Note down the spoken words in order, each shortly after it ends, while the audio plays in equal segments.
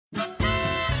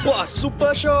Wow,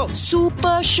 super Shiok.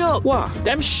 Super Shiok. Wow,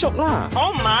 damn Shiok lah.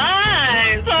 Oh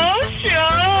my, so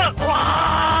Shiok.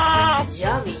 Wow.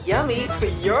 Yummy, yummy for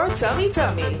your tummy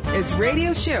tummy. It's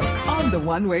Radio Shiok on the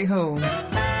One Way Home.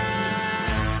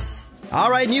 All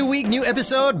right, new week, new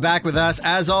episode. Back with us.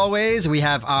 As always, we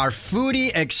have our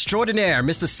foodie extraordinaire,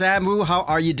 Mr. Sam Wu. How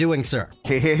are you doing, sir?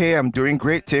 Hey, I'm doing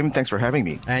great, Tim. Thanks for having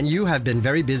me. And you have been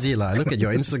very busy. I look at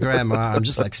your Instagram. I'm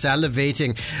just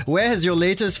salivating. Where has your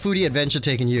latest foodie adventure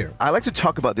taken you? I like to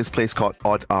talk about this place called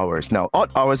Odd Hours. Now,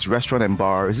 Odd Hours Restaurant and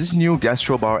Bar is this new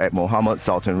gastro bar at Mohammed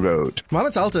Sultan Road.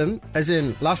 Mohammed Sultan, as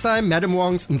in last time, Madam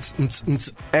Wong's.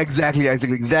 Exactly.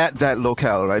 That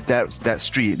locale, right? That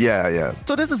street. Yeah.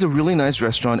 So this is a really nice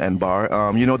restaurant and bar.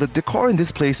 The decor in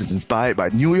this place is inspired by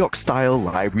New York-style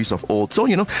libraries of old. So,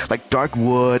 like dark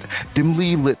wood,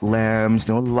 dimly lit lamps,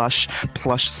 lush,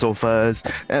 plush sofas.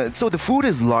 So the food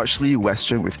is largely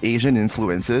Western with Asian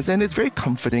influences, and it's very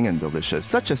comforting and delicious,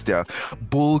 such as their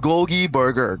bulgogi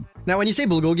burger. Now, when you say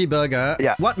bulgogi burger,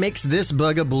 Yeah. What makes this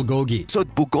burger bulgogi? So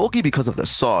bulgogi because of the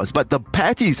sauce, but the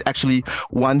patty is actually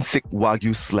one thick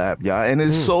Wagyu slab, yeah? And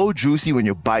it's so juicy when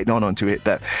you bite down onto it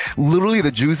that literally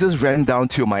the juices ran down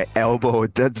to my elbow.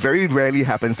 That very rarely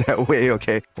happens that way,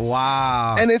 okay?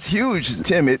 Wow. And it's huge,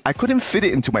 Tim. I couldn't fit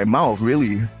it into my mouth,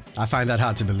 really. I find that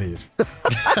hard to believe.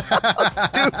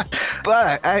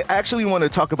 But I actually want to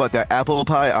talk about that apple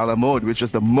pie a la mode, which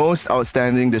is the most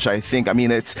outstanding dish, I think. I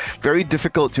mean, it's very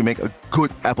difficult to make a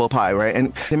good apple pie, right?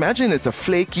 And imagine it's a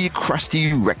flaky,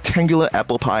 crusty, rectangular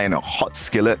apple pie in a hot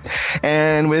skillet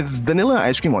and with vanilla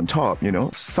ice cream on top,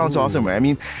 Sounds awesome, right? I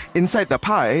mean, inside the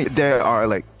pie, there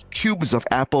are cubes of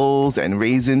apples and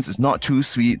raisins. It's not too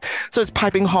sweet, so it's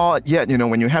piping hot, yet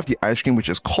when you have the ice cream which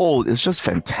is cold, it's just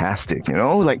fantastic.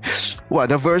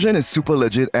 The version is super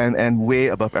legit and way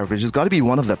above average. It's got to be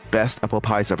one of the best apple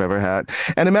pies I've ever had.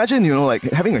 And imagine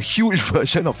having a huge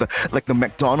version of the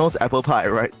McDonald's apple pie,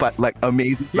 right? But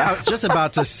amazing. Yeah, I was just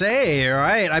about to say,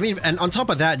 right? I mean, and on top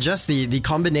of that, just the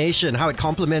combination, how it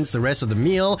complements the rest of the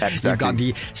meal. Exactly. You've got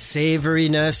the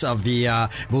savoriness of the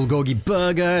bulgogi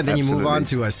burger, and then you move on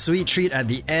to a sweet treat at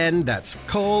the end that's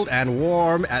cold and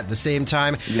warm at the same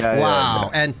time.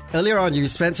 Wow. And earlier on, you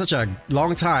spent such a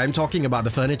long time talking about the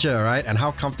furniture, right? And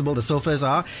how comfortable the sofas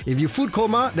are. If you food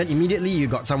coma, then immediately you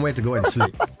got somewhere to go and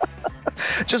sleep.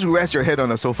 Just rest your head on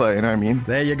the sofa, you know what I mean?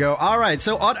 There you go. All right,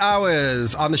 so Odd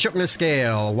Hours on the Shiokness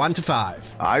scale, 1 to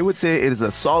 5. I would say it is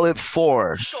a solid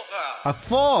 4. A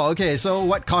 4. Okay, so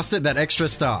what costed that extra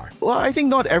star? Well, I think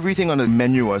not everything on the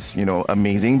menu was,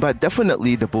 amazing, but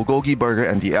definitely the bulgogi burger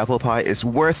and the apple pie is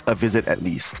worth a visit at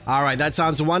least. All right, that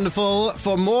sounds wonderful.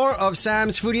 For more of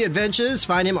Sam's foodie adventures,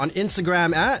 find him on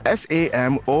Instagram at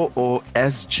SAMOOSG.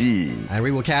 And we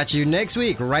will catch you next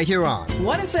week right here on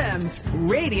 1FM's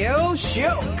Radio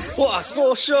Shiok. Wow,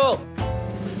 so Shiok.